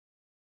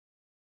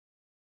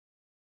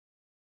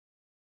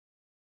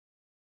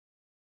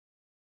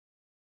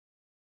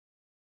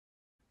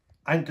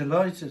I'm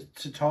delighted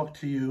to talk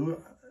to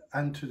you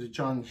and to the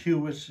John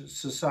Hewitt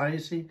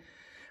Society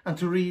and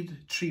to read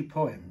 3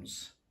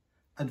 poems: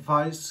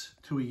 Advice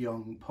to a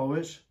Young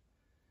Poet,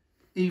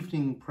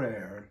 Evening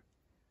Prayer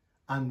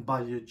and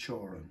Baile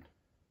Choran.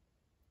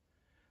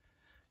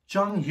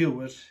 John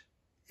Hewitt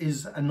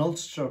is an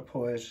Ulster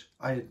poet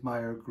I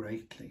admire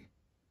greatly.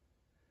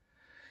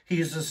 He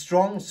has a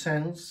strong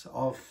sense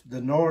of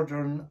the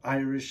Northern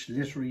Irish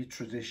literary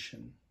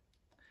tradition.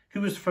 He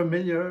was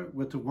familiar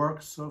with the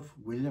works of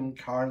William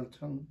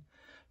Carleton,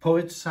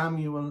 poet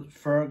Samuel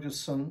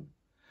Ferguson,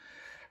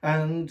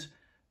 and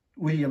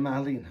William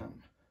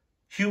Allingham.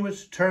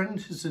 Hewitt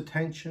turned his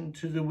attention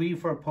to the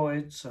weaver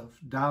poets of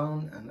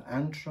Down and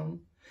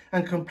Antrim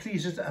and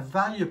completed a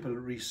valuable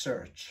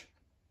research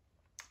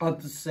on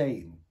the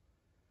same.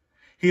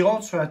 He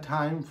also had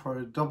time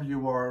for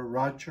W.R.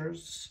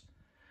 Rogers,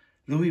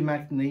 Louis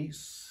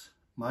MacNeice,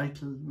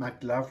 Michael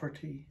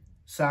McLaverty,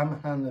 Sam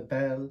Hannah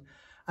Bell,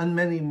 and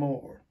many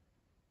more.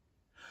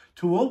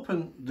 To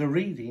open the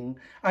reading,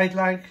 I'd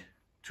like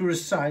to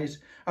recite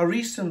a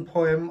recent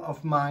poem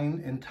of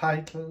mine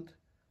entitled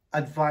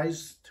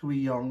Advice to a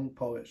Young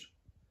Poet.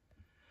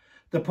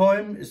 The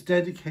poem is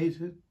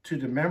dedicated to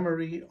the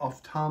memory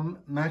of Tom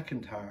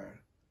McIntyre,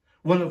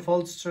 one of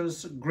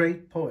Ulster's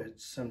great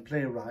poets and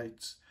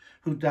playwrights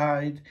who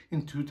died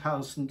in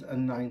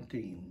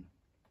 2019.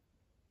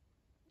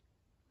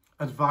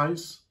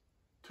 Advice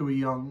to a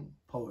Young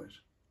Poet.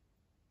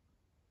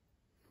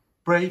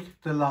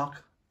 Break the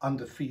lock on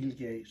the field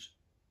gate.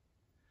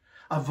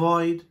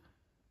 Avoid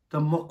the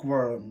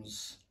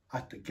muckworms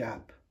at the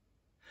gap.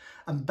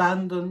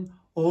 Abandon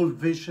all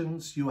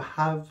visions you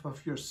have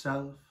of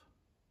yourself,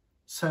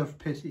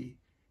 self-pity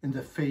in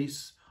the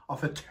face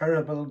of a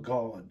terrible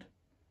God,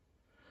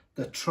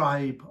 the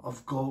tribe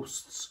of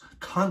ghosts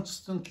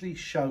constantly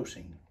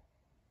shouting.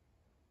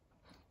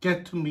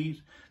 Get to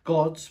meet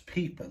God's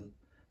people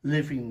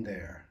living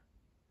there,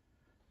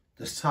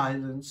 the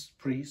silenced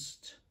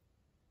priest,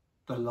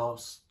 the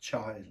lost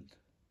child.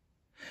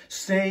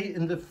 Stay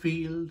in the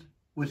field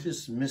with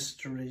his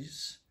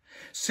mysteries.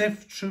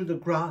 Sift through the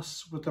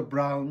grass with the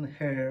brown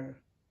hair.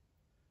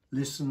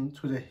 Listen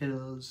to the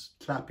hills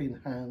clapping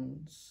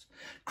hands.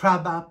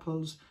 Crab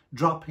apples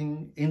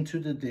dropping into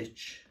the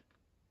ditch.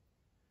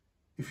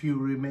 If you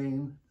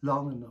remain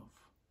long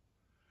enough,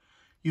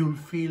 you'll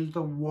feel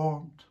the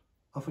warmth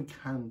of a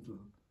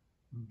candle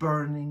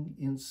burning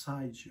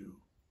inside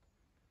you.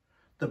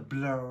 The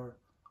blur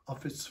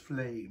of its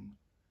flame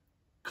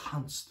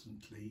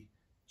constantly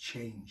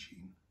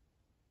changing.